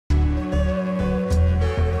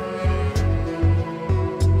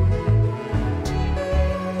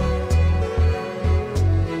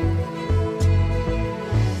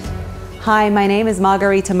Hi, my name is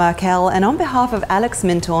Margarita Merkel, and on behalf of Alex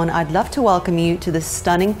Mintorn, I'd love to welcome you to this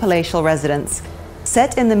stunning palatial residence,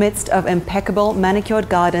 set in the midst of impeccable manicured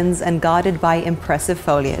gardens and guarded by impressive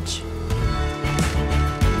foliage.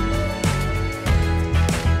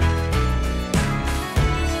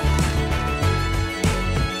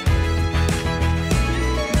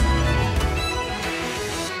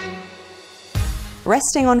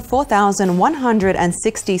 Resting on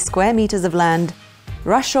 4,160 square meters of land,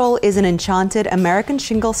 Rushall is an enchanted American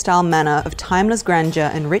shingle-style manor of timeless grandeur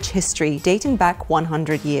and rich history dating back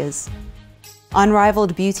 100 years.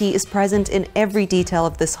 Unrivaled beauty is present in every detail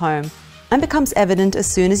of this home and becomes evident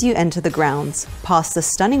as soon as you enter the grounds, past the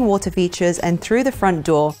stunning water features and through the front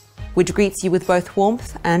door, which greets you with both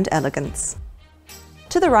warmth and elegance.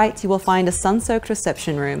 To the right, you will find a sun-soaked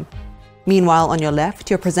reception room. Meanwhile, on your left,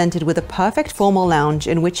 you're presented with a perfect formal lounge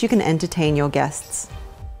in which you can entertain your guests.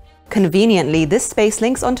 Conveniently, this space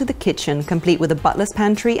links onto the kitchen, complete with a butler's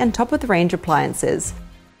pantry and top-of-the-range appliances.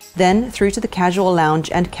 Then through to the casual lounge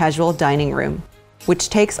and casual dining room, which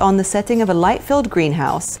takes on the setting of a light-filled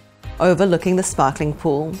greenhouse, overlooking the sparkling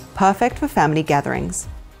pool, perfect for family gatherings.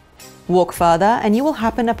 Walk further and you will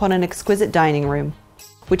happen upon an exquisite dining room,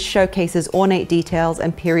 which showcases ornate details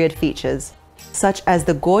and period features, such as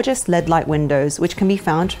the gorgeous LED-light windows which can be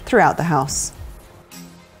found throughout the house.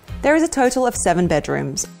 There is a total of 7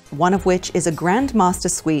 bedrooms, one of which is a grand master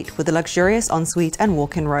suite with a luxurious ensuite and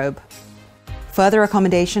walk-in robe. Further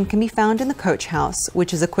accommodation can be found in the coach house,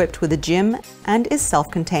 which is equipped with a gym and is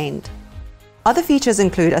self-contained. Other features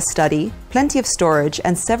include a study, plenty of storage,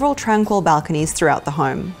 and several tranquil balconies throughout the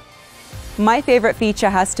home. My favorite feature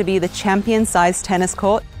has to be the champion-sized tennis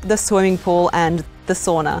court, the swimming pool, and the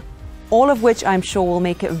sauna, all of which I'm sure will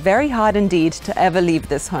make it very hard indeed to ever leave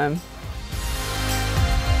this home.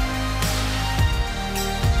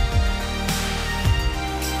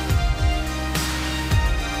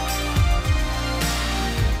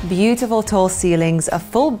 Beautiful tall ceilings, a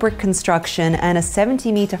full brick construction, and a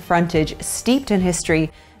 70-meter frontage steeped in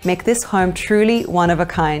history make this home truly one of a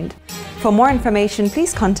kind. For more information,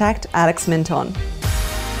 please contact Alex Mintorn.